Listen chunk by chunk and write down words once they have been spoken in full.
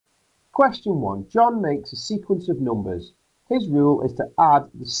Question 1. John makes a sequence of numbers. His rule is to add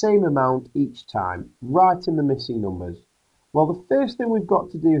the same amount each time. Write in the missing numbers. Well, the first thing we've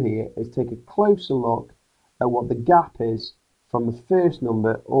got to do here is take a closer look at what the gap is from the first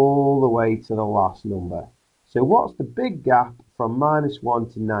number all the way to the last number. So what's the big gap from -1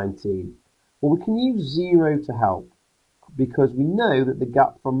 to 19? Well, we can use 0 to help because we know that the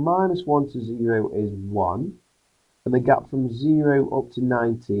gap from -1 to 0 is 1 and the gap from 0 up to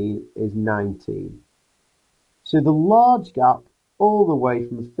 19 is 19. So the large gap all the way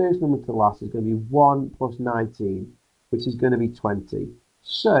from the first number to the last is going to be 1 plus 19, which is going to be 20.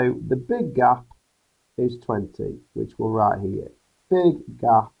 So the big gap is 20, which we'll write here. Big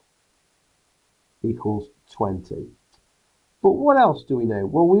gap equals 20. But what else do we know?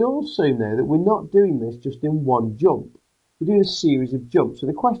 Well, we also know that we're not doing this just in one jump. We're doing a series of jumps. So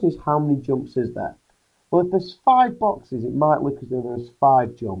the question is, how many jumps is there? Well, if there's 5 boxes, it might look as though there's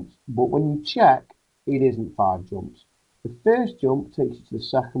 5 jumps. But when you check, it isn't 5 jumps. The first jump takes you to the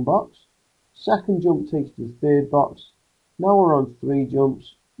second box. Second jump takes you to the third box. Now we're on 3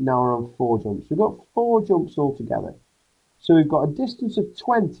 jumps. Now we're on 4 jumps. We've got 4 jumps altogether. So we've got a distance of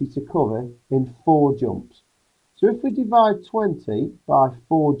 20 to cover in 4 jumps. So if we divide 20 by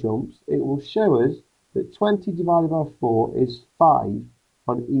 4 jumps, it will show us that 20 divided by 4 is 5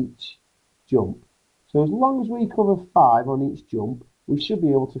 on each jump. So as long as we cover 5 on each jump, we should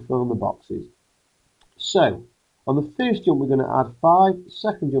be able to fill in the boxes. So on the first jump, we're going to add 5.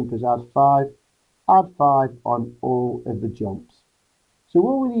 Second jump is add 5 on all of the jumps. So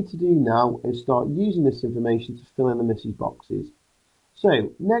all we need to do now is start using this information to fill in the missing boxes. So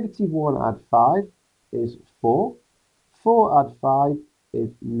 -1 add 5 is 4. 4 add 5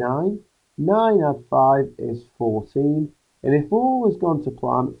 is 9. 9 add 5 is 14. And if all has gone to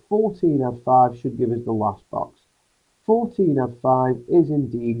plan, 14 add 5 should give us the last box. 14 add 5 is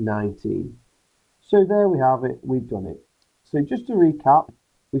indeed 19. So there we have it, we've done it. So just to recap,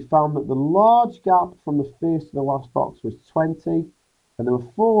 we found that the large gap from the first to the last box was 20. And there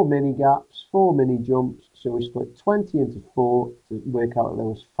were 4 mini gaps, 4 mini jumps, so we split 20 into 4 to work out that there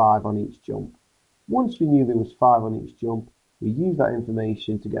was 5 on each jump. Once we knew there was 5 on each jump, we used that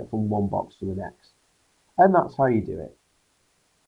information to get from one box to the next. And that's how you do it.